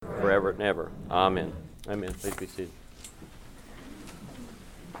forever and ever. Amen. Amen. Please be seated.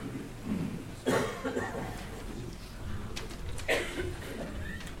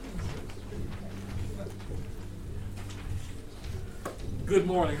 Good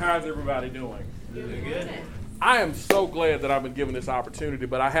morning. How's everybody doing? Doing good. I am so glad that I've been given this opportunity,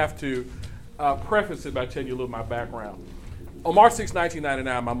 but I have to preface it by telling you a little of my background. On March 6,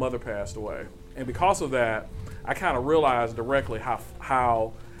 1999, my mother passed away. And because of that, I kind of realized directly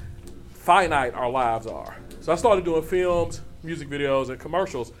how finite our lives are. So I started doing films, music videos, and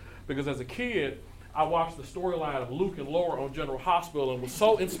commercials because as a kid, I watched the storyline of Luke and Laura on General Hospital and was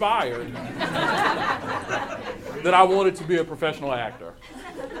so inspired that I wanted to be a professional actor.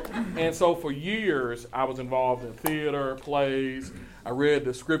 And so for years, I was involved in theater, plays. I read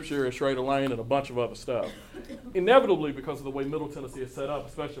the scripture at Schrader Lane and a bunch of other stuff. Inevitably, because of the way Middle Tennessee is set up,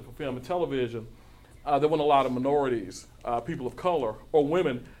 especially for film and television, there weren't a lot of minorities, people of color, or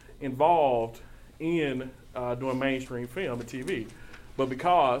women involved in doing mainstream film and TV. But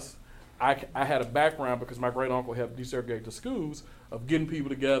because I had a background, because my great uncle helped desegregate the schools, of getting people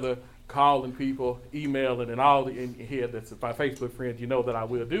together, calling people, emailing, and all in here, that's my Facebook friends, you know that I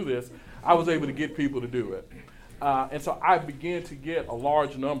will do this, I was able to get people to do it. And so I began to get a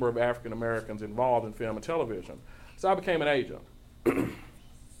large number of African Americans involved in film and television. So I became an agent.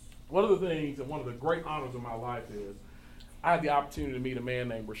 One of the things and one of the great honors of my life is I had the opportunity to meet a man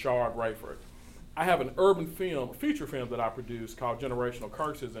named Rashard Rayford. I have an urban film, a feature film that I produced called Generational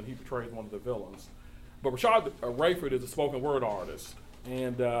Curses, and he portrays one of the villains. But Rashard Rayford is a spoken word artist,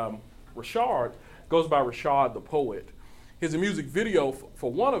 and Rashard goes by Rashad the Poet. Here's a music video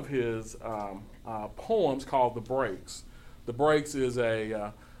for one of his poems called The Breaks. The Breaks is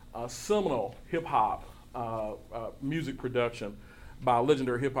a seminal hip-hop music production by a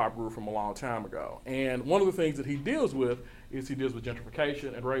legendary hip-hop group from a long time ago. And one of the things that he deals with is he deals with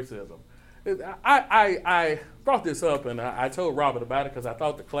gentrification and racism. I brought this up, and I told Robert about it because I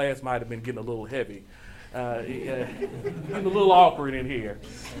thought the class might have been getting a little heavy, getting a little awkward in here.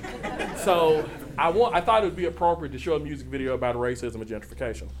 So I thought it would be appropriate to show a music video about racism and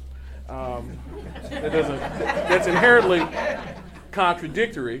gentrification. That's inherently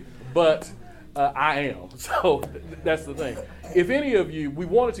contradictory, but I am. So that's the thing. If any of you, we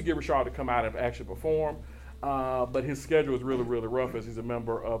wanted to get Rashard to come out and actually perform, but his schedule is really, really rough as he's a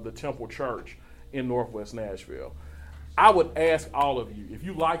member of the Temple Church in Northwest Nashville. I would ask all of you, if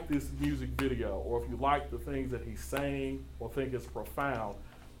you like this music video or if you like the things that he's saying or think it's profound,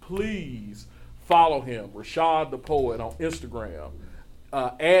 please follow him, Rashad the Poet, on Instagram.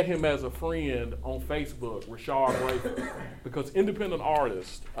 Add him as a friend on Facebook, Rashard Rayford, because independent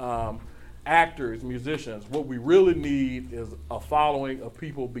artists, actors, musicians, what we really need is a following of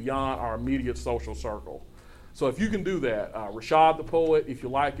people beyond our immediate social circle. So if you can do that, Rashad the Poet, if you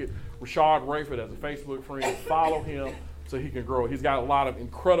like it, Rashard Rayford as a Facebook friend, follow him so he can grow. He's got a lot of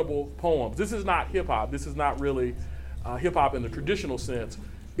incredible poems. This is not hip-hop. This is not really hip-hop in the traditional sense.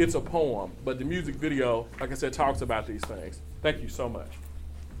 It's a poem, but the music video, like I said, talks about these things. Thank you so much.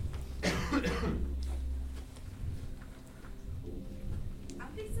 I'm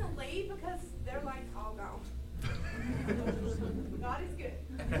fixing to leave because they're like all gone. God is good.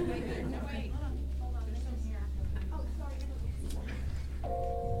 No, wait. Hold on. There's some here. Oh, sorry.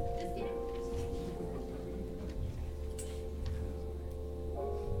 Just get it.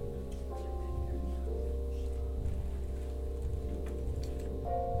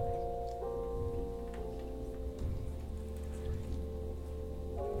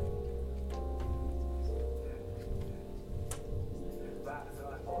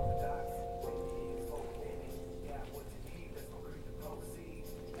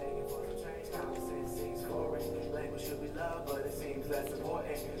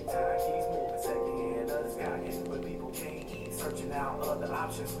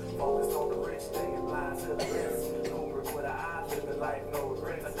 Focused on the rich, staying blind to the rest. Kubrick with an eye, living life, no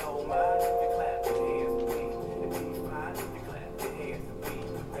regrets. I don't mind if you clap your hands for me. It'd be fine if you clap your hands for me.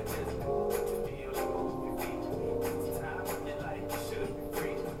 I just move what you feel and move your feet. It's time in your life, you should be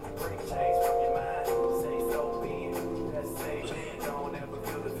free. Break chains from your mind, say so be it. That's saying, don't ever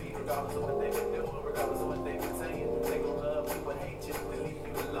feel defeat, regardless of what they've been doing, regardless of what they've been saying. They gon' love you but hate you, they leave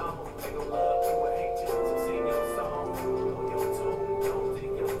you alone. They gon' love you but hate you, so sing your song. Know your tune, don't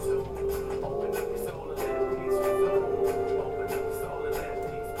dig your tune. Open up your soul and let peace resume. Open up your soul and let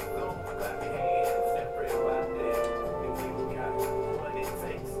peace resume. Clap your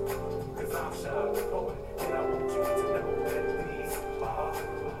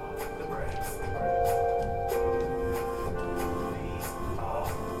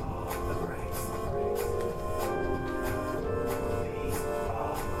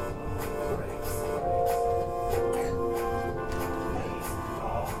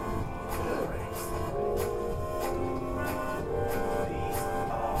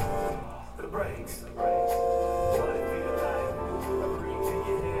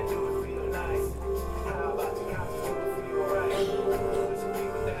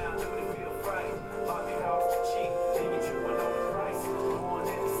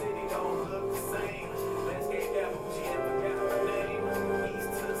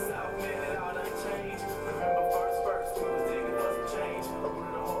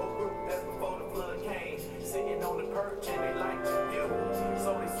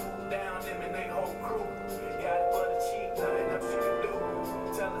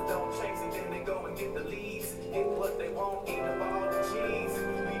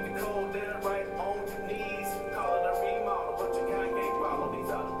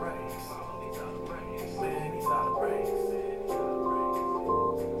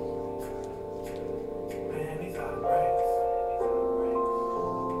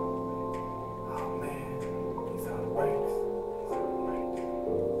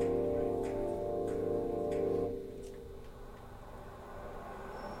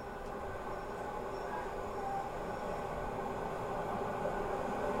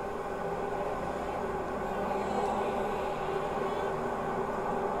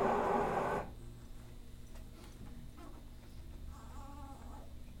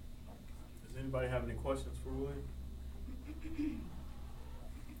anybody have any questions for William?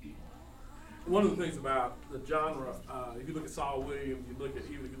 One of the things about the genre, if you look at Saul Williams,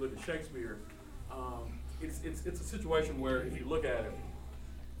 even if you look at Shakespeare, it's a situation where if you look at it,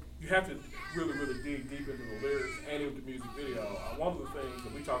 you have to really, really dig deep into the lyrics and into the music video. One of the things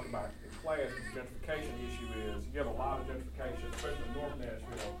that we talk about in class with the gentrification issue is you have a lot of gentrification, especially in North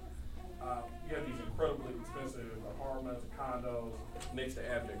Nashville. You have these incredibly expensive apartments and condos next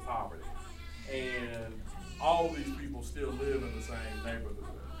to abject poverty. And all of these people still live in the same neighborhood.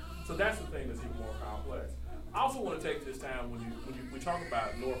 So that's the thing that's even more complex. I also want to take this time when we talk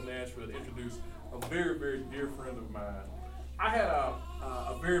about North Nashville to introduce a very, very dear friend of mine. I had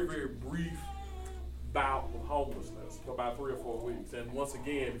a very, very brief bout with homelessness for about 3 or 4 weeks. And once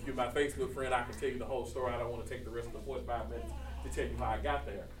again, if you're my Facebook friend, I can tell you the whole story. I don't want to take the rest of the 45 minutes to tell you how I got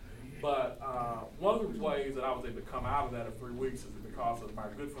there. But one of the ways that I was able to come out of that in 3 weeks is because of my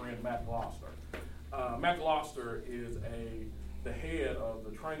good friend, Matt Gloucester. Matt Gloucester is the head of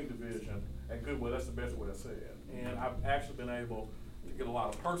the training division at Goodwill. That's the best way to say it. And I've actually been able to get a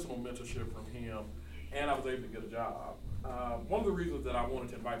lot of personal mentorship from him, and I was able to get a job. One of the reasons that I wanted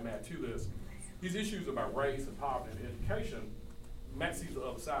to invite Matt to this, these issues about race and poverty and education, Matt sees the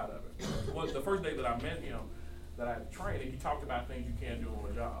other side of it. Well, the first day that I met him, that I trained, he talked about things you can't do on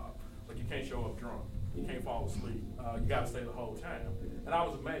a job. Like you can't show up drunk, you can't fall asleep, you gotta stay the whole time. And I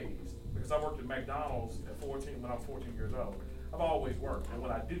was amazed, because I worked at McDonald's when I was 14 years old. I've always worked, and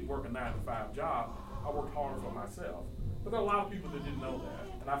when I didn't work a 9-to-5 job, I worked harder for myself. But there are a lot of people that didn't know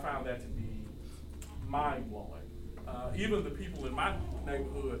that, and I found that to be mind-blowing. Even the people in my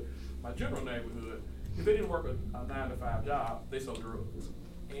neighborhood, my general neighborhood, if they didn't work a 9-to-5 job, they sold drugs.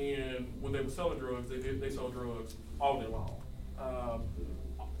 And when they were selling drugs, they sold drugs all day long,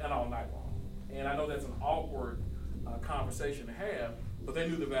 and all night long. And I know that's an awkward conversation to have, but they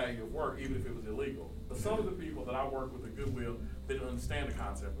knew the value of work, even if it was illegal. But some of the people that I work with at Goodwill didn't understand the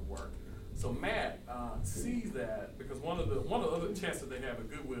concept of work. So Matt sees that, because one of the other tests that they have at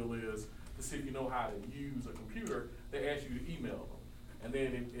Goodwill is to see if you know how to use a computer. They ask you to email them. And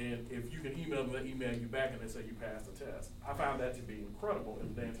then if you can email them, they email you back and they say you passed the test. I found that to be incredible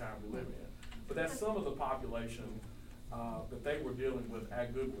in the day and time we live in. But that's some of the population that they were dealing with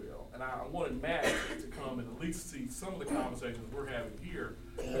at Goodwill. And I wanted Matt to come and at least see some of the conversations we're having here,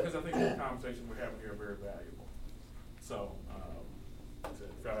 because I think the conversations we're having here are very valuable. So,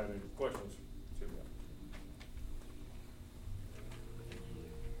 if y'all have any questions, see me.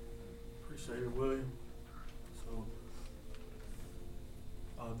 Appreciate it, William. So,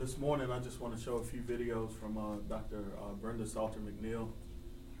 this morning I just want to show a few videos from Dr. Brenda Salter McNeil.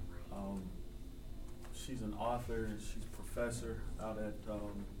 She's an author and she's a professor out at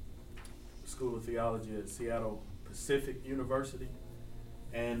School of Theology at Seattle Pacific University,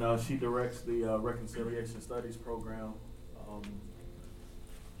 and she directs the Reconciliation Studies program.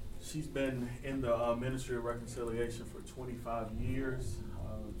 She's been in the Ministry of Reconciliation for 25 years.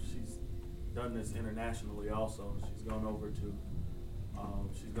 She's done this internationally also. She's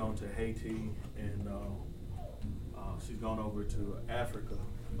gone to Haiti, and she's gone over to Africa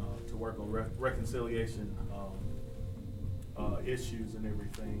to work on reconciliation issues and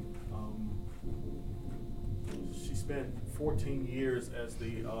everything. She spent 14 years as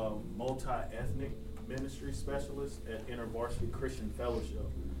the multi-ethnic ministry specialist at InterVarsity Christian Fellowship.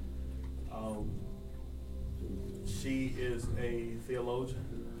 She is a theologian.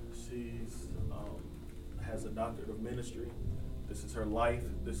 She's has a doctorate of ministry. This is her life.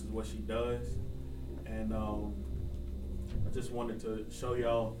 This is what she does. And I just wanted to show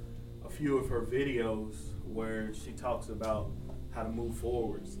y'all a few of her videos where she talks about how to move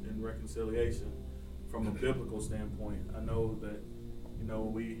forwards in reconciliation from a biblical standpoint. I know that,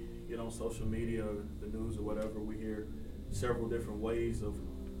 we get on social media, or the news or whatever, we hear several different ways of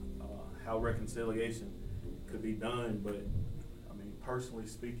how reconciliation could be done, but I mean, personally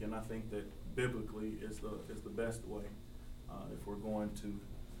speaking, I think that biblically is the best way if we're going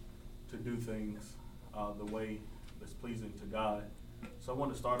to do things the way that's pleasing to God. So I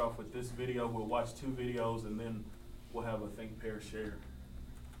want to start off with this video. We'll watch 2 videos and then we'll have a think, pair, share.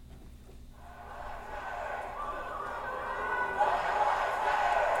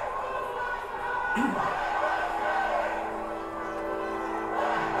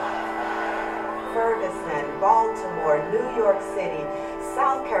 Ferguson, Baltimore, New York City,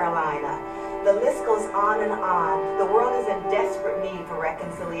 South Carolina. The list goes on and on. The world is in desperate need for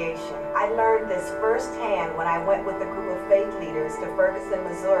reconciliation. I learned this firsthand when I went with a group of faith leaders to Ferguson,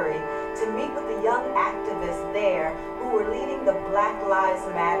 Missouri, to meet with the young activists there who were leading the Black Lives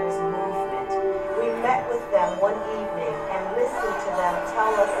Matters movement. We met with them one evening and listened to them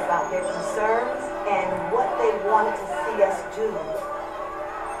tell us about their concerns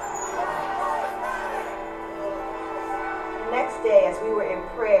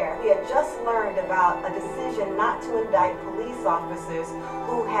to indict police officers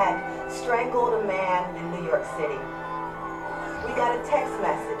who had strangled a man in New York City. We got a text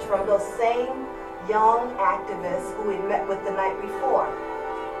message from those same young activists who we met with the night before.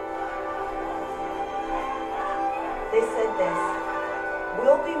 They said this: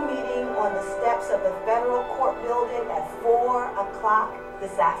 "We'll be meeting on the steps of the federal court building at 4 o'clock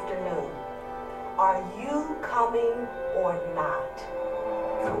this afternoon. Are you coming or not?"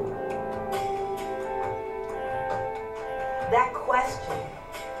 That question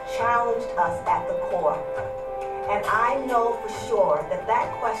challenged us at the core. And I know for sure that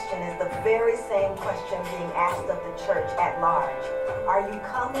that question is the very same question being asked of the church at large. Are you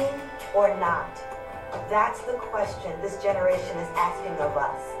coming or not? That's the question this generation is asking of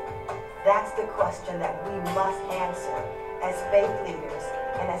us. That's the question that we must answer as faith leaders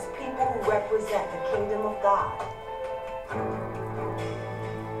and as people who represent the kingdom of God.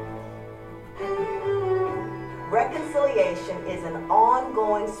 Reconciliation is an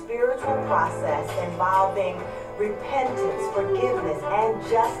ongoing spiritual process involving repentance, forgiveness, and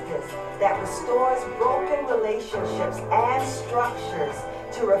justice that restores broken relationships and structures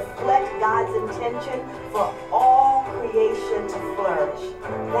to reflect God's intention for all creation to flourish.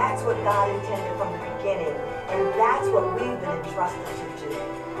 That's what God intended from the beginning, and that's what we've been entrusted to do.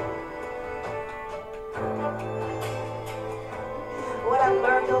 What I've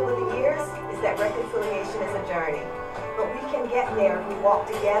learned over the years is that reconciliation is a journey, but we can get there if we walk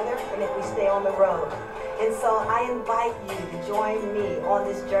together and if we stay on the road. And so I invite you to join me on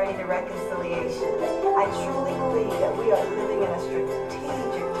this journey to reconciliation. I truly believe that we are living in a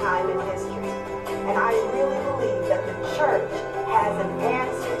strategic time in history. And I really believe that the church has an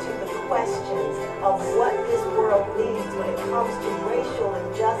answer to the questions of what this world needs when it comes to racial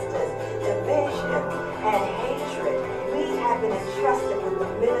injustice, division, and hatred. We have been entrusted with the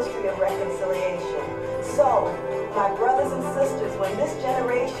ministry of reconciliation. So, my brothers and sisters, when this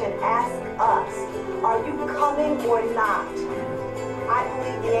generation asks us, are you coming or not? I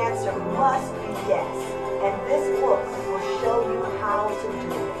believe the answer must be yes. And this book will show you how to do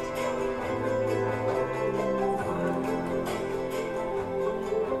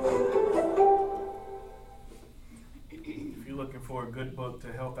If you're looking for a good book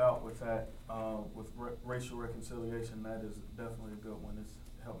to help out with that, with racial reconciliation, that is definitely a good one. It's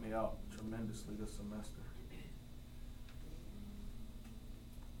helped me out tremendously this semester.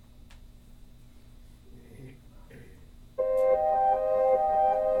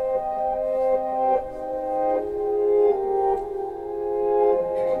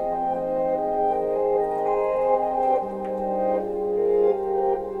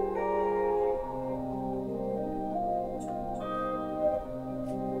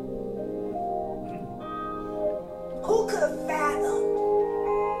 Who could have fathomed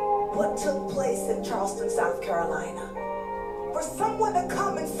what took place in Charleston, South Carolina? For someone to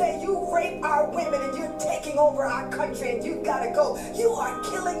come and say, you rape our women and you're taking over our country and you gotta go. You are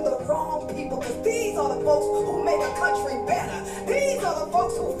killing the wrong people, because these are the folks who make a country better. These are the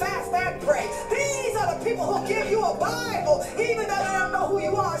folks who fast and pray. These are the people who give you a Bible, even though they don't know who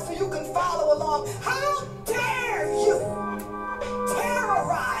you are, so you can follow along. How dare you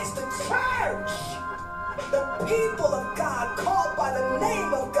terrorize the church? The people of God, called by the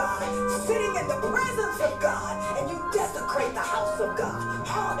name of God, sitting in the presence of God, and you desecrate the house of God.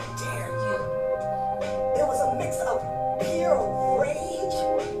 How dare you? There was a mix of pure rage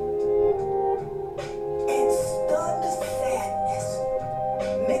and stunned sadness,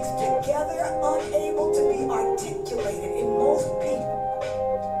 mixed together, unable to be articulated in most people.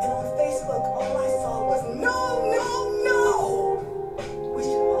 And on Facebook, all I saw was, no, no, no! We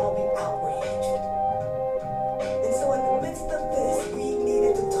should all be outraged. And so in the midst of this, we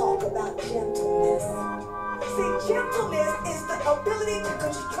needed to talk about gentleness. See, gentleness is the ability to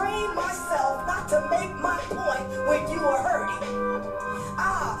constrain myself not to make my point when you are hurting.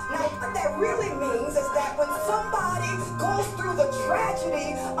 Now what that really means is that when somebody goes through the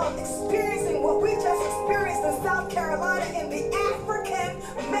tragedy of experiencing what we just experienced in South Carolina in the African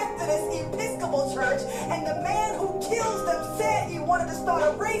Methodist Episcopal Church, and the man who kills them said he wanted to start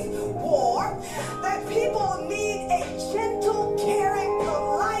a race war, that people need a gentle, caring,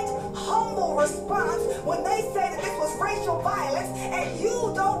 polite, humble response when they say that this was racial violence, and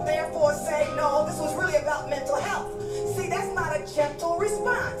you don't therefore say, no, this was really about mental health. See, that's not a gentle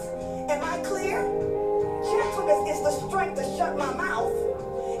response. Am I clear? Gentleness is the strength to shut my mouth,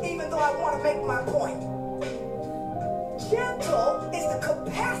 even though I want to make my point. Gentle is the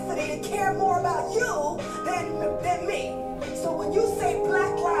capacity to care more about you than me. So when you say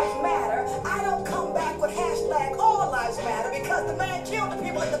Black Lives Matter, I don't come back with hashtag All Lives Matter, because the man killed the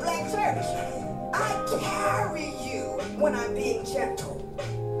people in the black church. I carry you when I'm being gentle.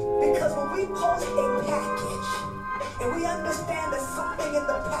 Because when we post a package and we understand that something in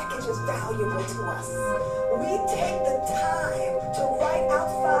the package is valuable to us, we take the time to write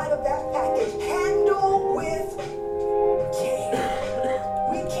outside of that package, handle with care.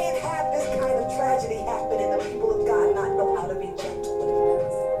 We can't have this kind of tragedy happen and the people of God not know how to be gentle when it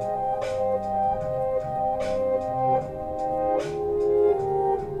does.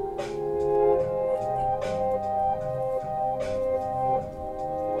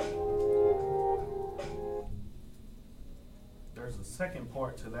 There's a second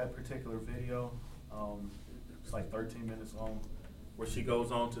part to that particular video. It's like 13 minutes long, where she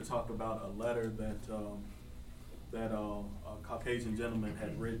goes on to talk about a letter that a Caucasian gentleman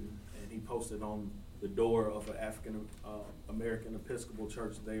had written, and he posted on the door of an African American Episcopal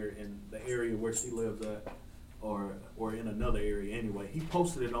church there in the area where she lives at, or in another area anyway. He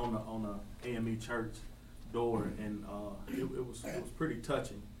posted it on a AME church door, and it was pretty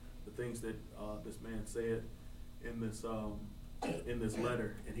touching, the things that this man said in this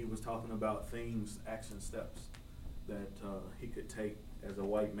letter. And he was talking about things, action steps that he could take as a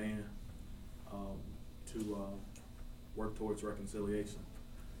white man to work towards reconciliation.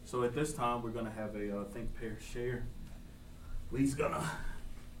 So at this time, we're going to have a think, pair, share. Lee's going to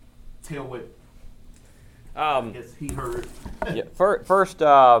tell what I guess he heard. Yeah, first,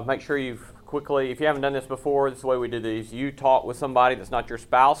 make sure you've quickly, if you haven't done this before, this is the way we do these. You talk with somebody that's not your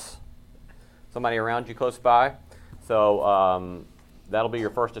spouse, somebody around you close by. So that'll be your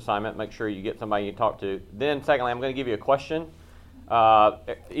first assignment. Make sure you get somebody you talk to. Then secondly, I'm going to give you a question.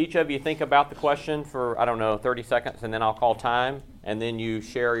 Each of you think about the question for, 30 seconds, and then I'll call time, and then you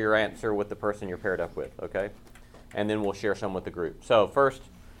share your answer with the person you're paired up with, okay? And then we'll share some with the group. So first,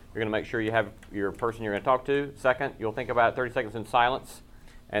 you're going to make sure you have your person you're going to talk to. Second, you'll think about it 30 seconds in silence,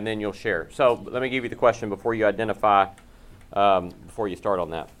 and then you'll share. So let me give you the question before you identify, before you start on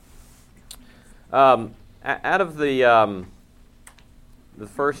that. Out of the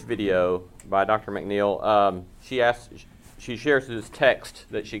first video by Dr. McNeil, she shares this text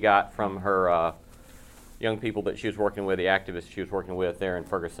that she got from her young people that she was working with, the activists she was working with there in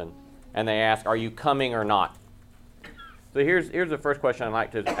Ferguson, and they ask, "Are you coming or not?" So here's the first question I'd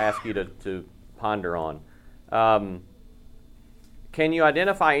like to ask you to ponder on. Can you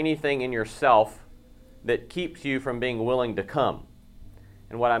identify anything in yourself that keeps you from being willing to come?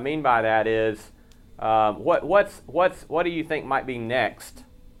 And what I mean by that is, what do you think might be next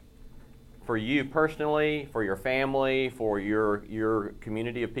for you personally, for your family, for your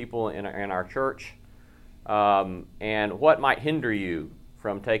community of people in our church, and what might hinder you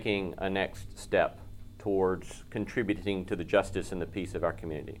from taking a next step towards contributing to the justice and the peace of our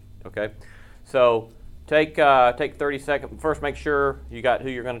community? Okay, so take 30 seconds. First, make sure you got who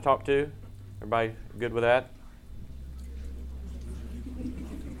you're going to talk to. Everybody good with that?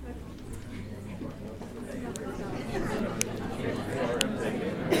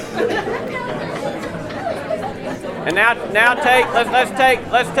 And let's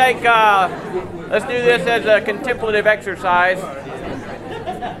do this as a contemplative exercise.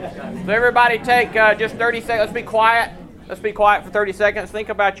 So everybody take just 30 seconds. Let's be quiet. Let's be quiet for 30 seconds. Think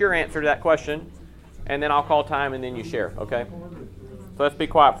about your answer to that question, and then I'll call time, and then you share. Okay? So let's be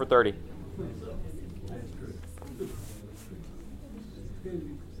quiet for 30.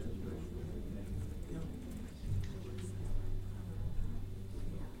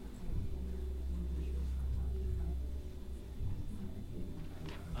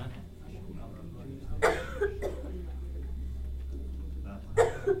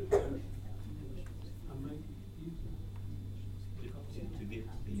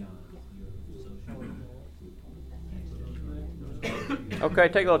 Okay,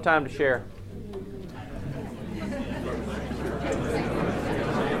 take a little time to share.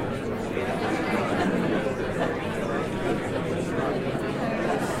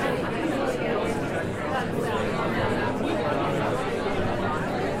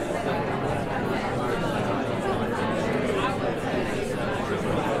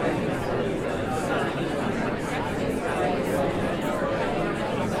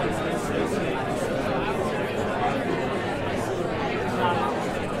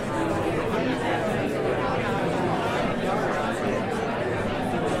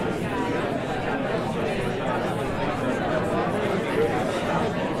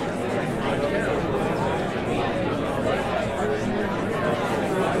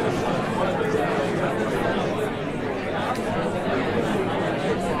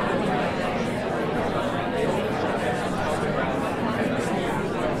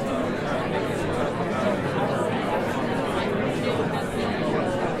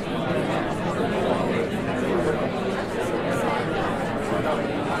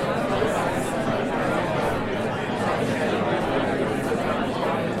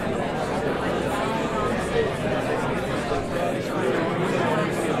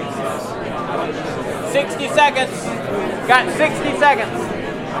 Seconds. Got 60 seconds.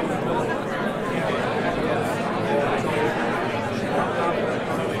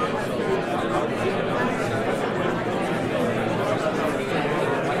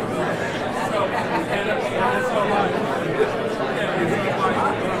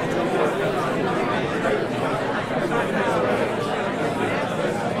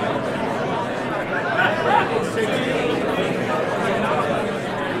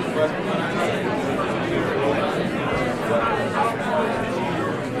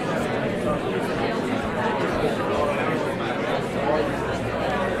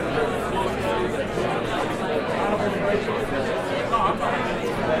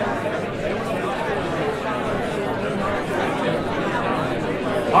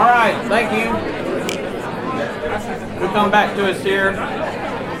 All right, thank you. We'll come back to us here.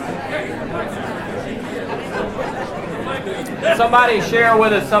 Somebody share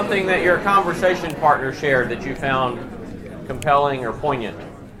with us something that your conversation partner shared that you found compelling or poignant.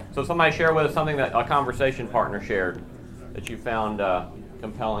 So somebody share with us something that a conversation partner shared that you found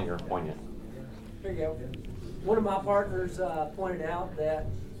compelling or poignant. There you go. One of my partners pointed out that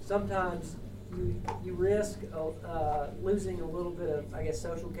sometimes you risk losing a little bit of, I guess,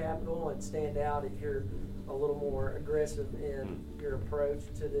 social capital and stand out if you're a little more aggressive in your approach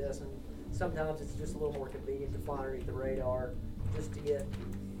to this. And sometimes it's just a little more convenient to fly underneath the radar just to get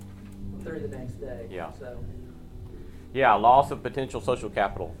through the next day. Yeah. So. Yeah, loss of potential social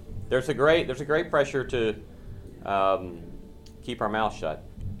capital. There's a great pressure to keep our mouth shut,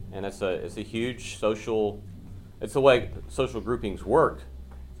 and it's a huge social. It's the way social groupings work.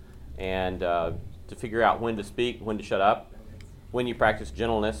 And to figure out when to speak, when to shut up, when you practice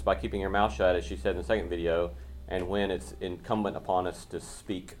gentleness by keeping your mouth shut, as she said in the second video, and when it's incumbent upon us to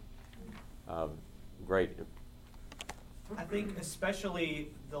speak. Great. I think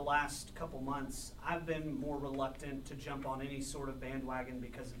especially the last couple months, I've been more reluctant to jump on any sort of bandwagon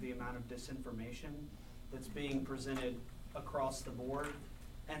because of the amount of disinformation that's being presented across the board.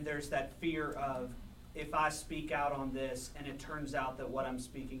 And there's that fear of, if I speak out on this and it turns out that what I'm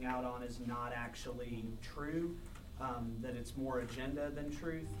speaking out on is not actually true, that it's more agenda than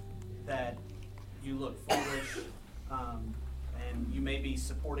truth, that you look foolish, and you may be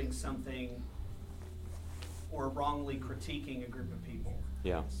supporting something or wrongly critiquing a group of people.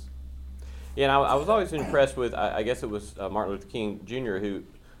 Yeah. Yeah, and I was always impressed with, I guess it was Martin Luther King Jr. who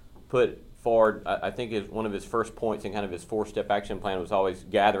put forward, I think one of his first points in kind of his 4-step action plan was always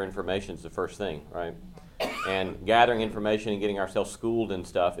gather information is the first thing, right? And gathering information and getting ourselves schooled and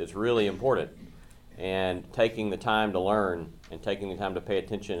stuff is really important. And taking the time to learn and taking the time to pay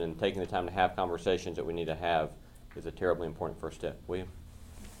attention and taking the time to have conversations that we need to have is a terribly important first step. William?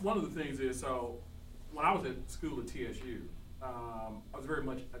 One of the things is, so when I was at school at TSU, I was very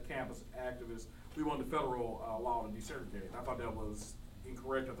much a campus activist. We wanted the federal law to desegregate. I thought that was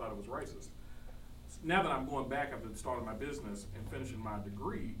incorrect. I thought it was racist. Now that I'm going back after starting my business and finishing my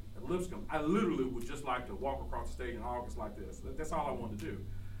degree at Lipscomb, I literally would just like to walk across the stage in August like this. That's all I wanted to do.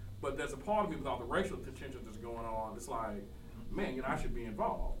 But there's a part of me with all the racial tensions that's going on, it's like, man, I should be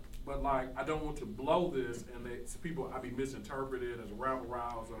involved. But like, I don't want to blow this and people, I'd be misinterpreted as a rabble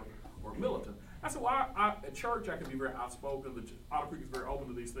rouser or militant. That's why at church I can be very outspoken. Otter Creek is very open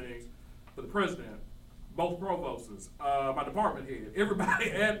to these things. But the president, both provosts, my department head,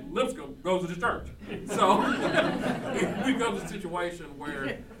 everybody at Lipscomb goes to the church. So we come to a situation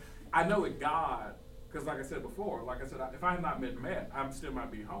where I know that God, because like I said before, if I had not met Matt, I still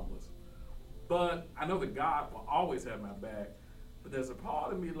might be homeless. But I know that God will always have my back. But there's a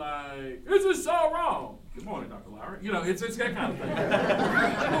part of me like, this is so wrong. Good morning, Dr. Lowry. It's that kind of thing.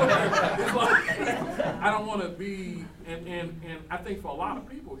 It's like, I don't want to be, and I think for a lot of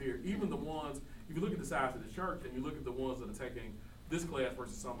people here, even the ones, if you look at the size of the church and you look at the ones that are taking this class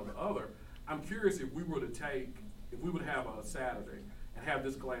versus some of the other, I'm curious if we would have a Saturday and have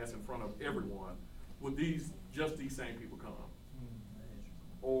this class in front of everyone, would just these same people come?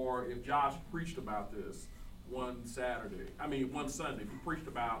 Or if Josh preached about this one Sunday, if he preached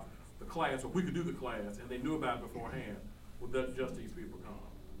about the class, or we could do the class, and they knew about it beforehand, would just these people come?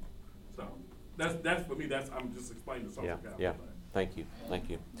 So that's for me. I'm just explaining the social capital thing. Thank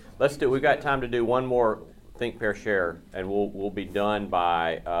you. We've got time to do one more think, pair, share, and we'll be done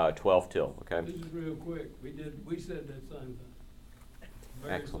by 12 till. Okay. This is real quick. We said that same thing.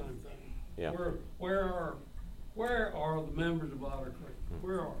 Very Excellent. same thing. Yeah. Where are the members of Otter Creek?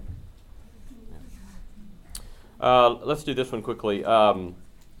 Where are they? Let's do this one quickly.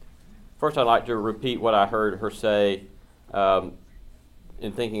 First, I'd like to repeat what I heard her say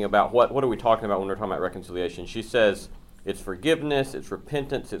in thinking about what are we talking about when we're talking about reconciliation. She says it's forgiveness, it's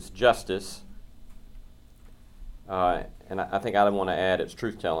repentance, it's justice. And I think I want to add it's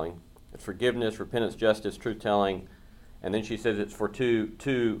truth-telling. It's forgiveness, repentance, justice, truth-telling. And then she says it's for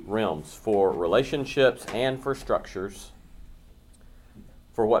two realms, for relationships and for structures.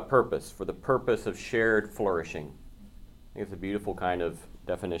 For what purpose? For the purpose of shared flourishing. I think it's a beautiful kind of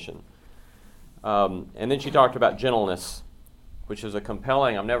definition. And then she talked about gentleness, which is a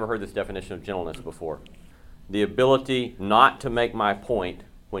compelling, I've never heard this definition of gentleness before. The ability not to make my point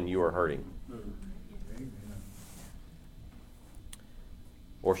when you are hurting.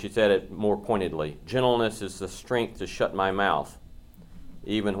 Or she said it more pointedly, gentleness is the strength to shut my mouth,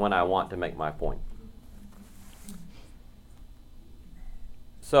 even when I want to make my point.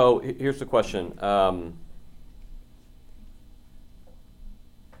 So here's the question.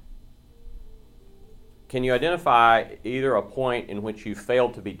 Can you identify either a point in which you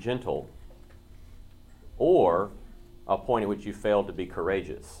failed to be gentle or a point in which you failed to be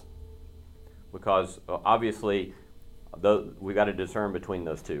courageous? Because obviously, we've got to discern between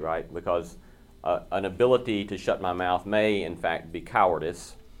those two, right? Because an ability to shut my mouth may, in fact, be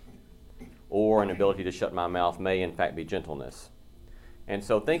cowardice, or an ability to shut my mouth may, in fact, be gentleness. And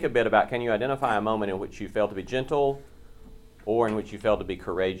so think a bit about, can you identify a moment in which you failed to be gentle or in which you failed to be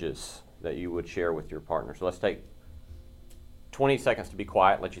courageous that you would share with your partner? So let's take 20 seconds to be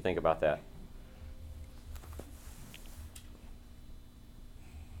quiet, let you think about that.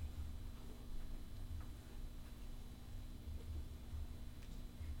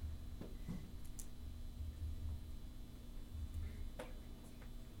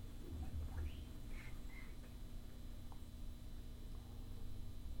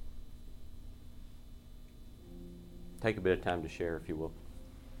 Take a bit of time to share, if you will.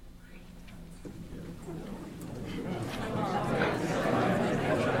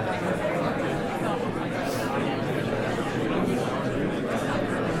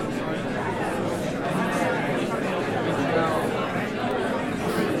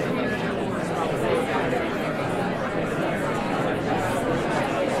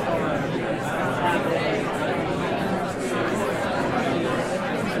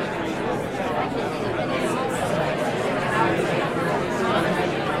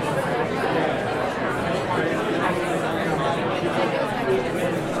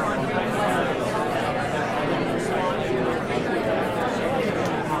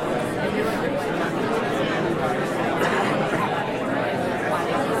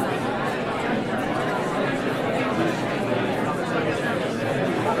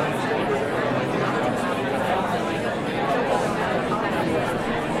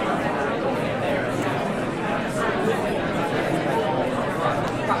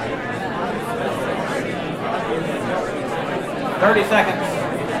 Thirty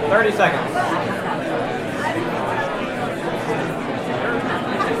seconds. 30 seconds.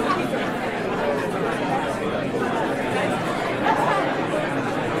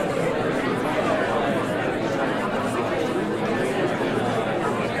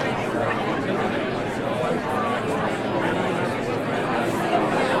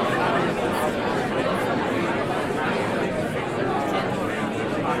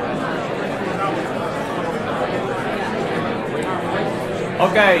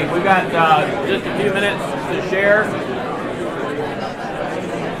 Okay, we've got just a few minutes to share.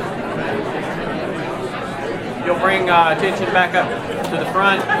 You'll bring attention back up to the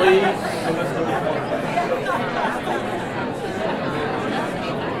front, please.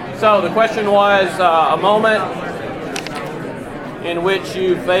 So the question was a moment in which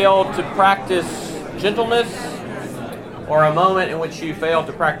you failed to practice gentleness or a moment in which you failed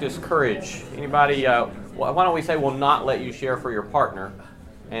to practice courage. Anybody, why don't we say we'll not let you share for your partner,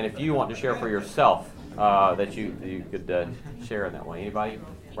 and if you want to share for yourself, that you could share in that way. Anybody?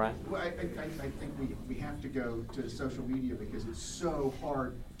 Brian? Well, I think we have to go to social media because it's so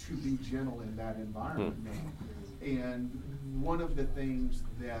hard to be gentle in that environment now. And one of the things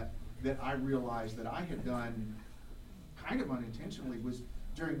that I realized that I had done kind of unintentionally was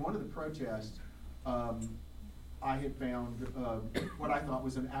during one of the protests, I had found what I thought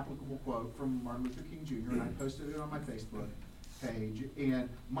was an applicable quote from Martin Luther King Jr., and I posted it on my Facebook page. And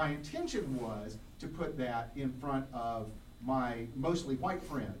my intention was to put that in front of my mostly white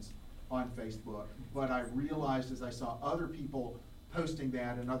friends on Facebook. But I realized as I saw other people posting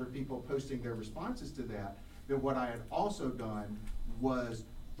that and other people posting their responses to that, that what I had also done was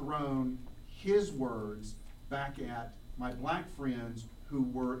thrown his words back at my black friends who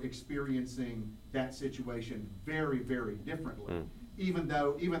were experiencing that situation very, very differently. even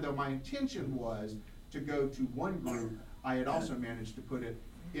though my intention was to go to one group, I had also managed to put it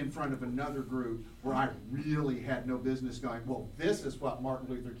in front of another group where I really had no business going, well, this is what Martin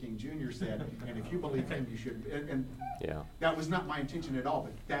Luther King Jr. said, and if you believe him, you should. And Yeah. that was not my intention at all,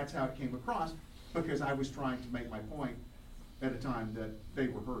 but that's how it came across, because I was trying to make my point at a time that they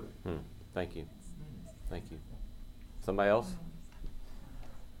were hurting. Thank you. Thank you. Somebody else?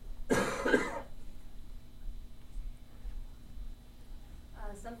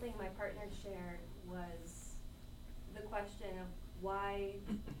 Something my partner shared was the question of why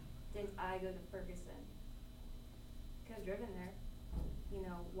didn't I go to Ferguson? Could have driven there. You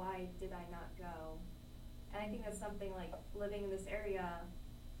know, why did I not go? And I think that's something like living in this area,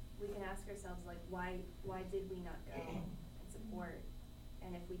 we can ask ourselves like, why did we not go and support?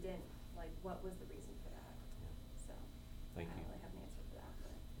 And if we didn't, like, what was the reason for that? So Thank I you. don't really have an answer for that,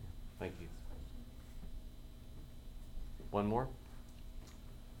 but Thank you. One more?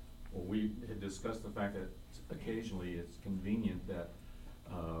 Well, we had discussed the fact that occasionally it's convenient that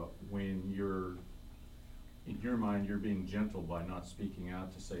when you're, in your mind, you're being gentle by not speaking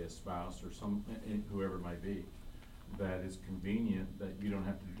out to, say, a spouse or whoever it might be, that it's convenient that you don't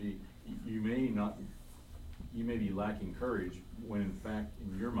have to be, you may be lacking courage when in fact,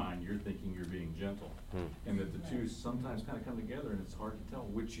 in your mind, you're thinking you're being gentle. And that the two sometimes kind of come together and it's hard to tell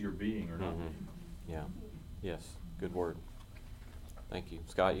which you're being or not being. Yeah. Yes. Good word. Thank you.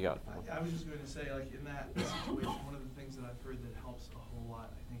 Scott, you got I was just going to say, like, in that situation, one of the things that I've heard that helps a whole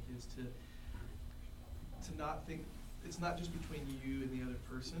lot, I think, is to not think, it's not just between you and the other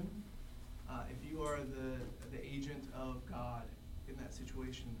person. If you are the agent of God in that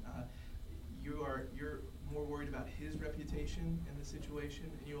situation, you're more worried about his reputation in the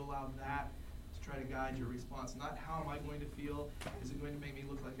situation, and you allow that to try to guide your response. Not how am I going to feel? Is it going to make me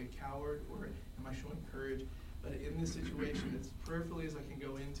look like a coward, or am I showing courage? But in this situation, as prayerfully as I can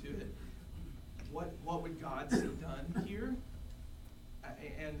go into it, what would God see done here?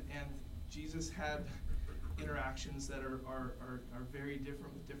 And Jesus had interactions that are very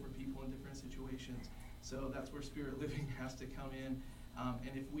different with different people in different situations. So that's where spirit living has to come in.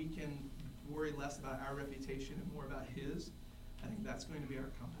 And if we can worry less about our reputation and more about his, I think that's going to be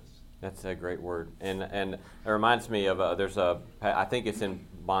our compass. That's a great word. And it reminds me of, I think it's in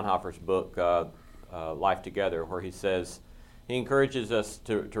Bonhoeffer's book, Life Together, where he encourages us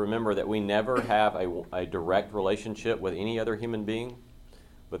to remember that we never have a direct relationship with any other human being,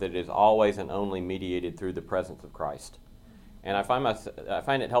 but that it is always and only mediated through the presence of Christ. And I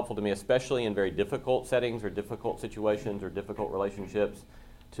find it helpful to me, especially in very difficult settings or difficult situations or difficult relationships,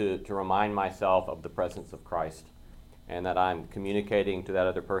 to remind myself of the presence of Christ, and that I'm communicating to that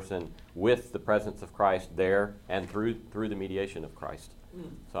other person with the presence of Christ there and through the mediation of Christ.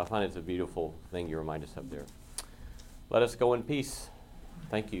 So I find it's a beautiful thing you remind us of there. Let us go in peace.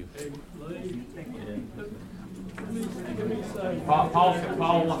 Thank you. Hey, Lee, let me say.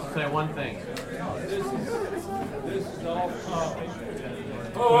 Paul wants to say one thing. This is off topic.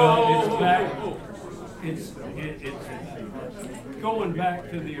 Well, it's going back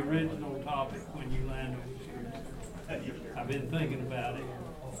to the original topic when you landed here. I've been thinking about it.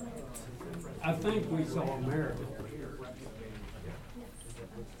 I think we saw a miracle here.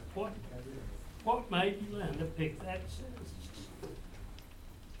 What made Yolanda pick that sentence?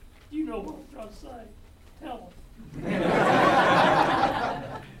 You know what I'm trying to say. Tell them.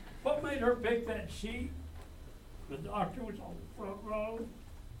 What made her pick that sheet? The doctor was on the front row.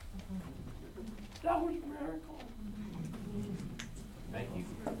 That was a miracle. Thank you.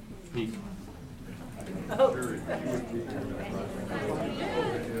 Peace. Oh.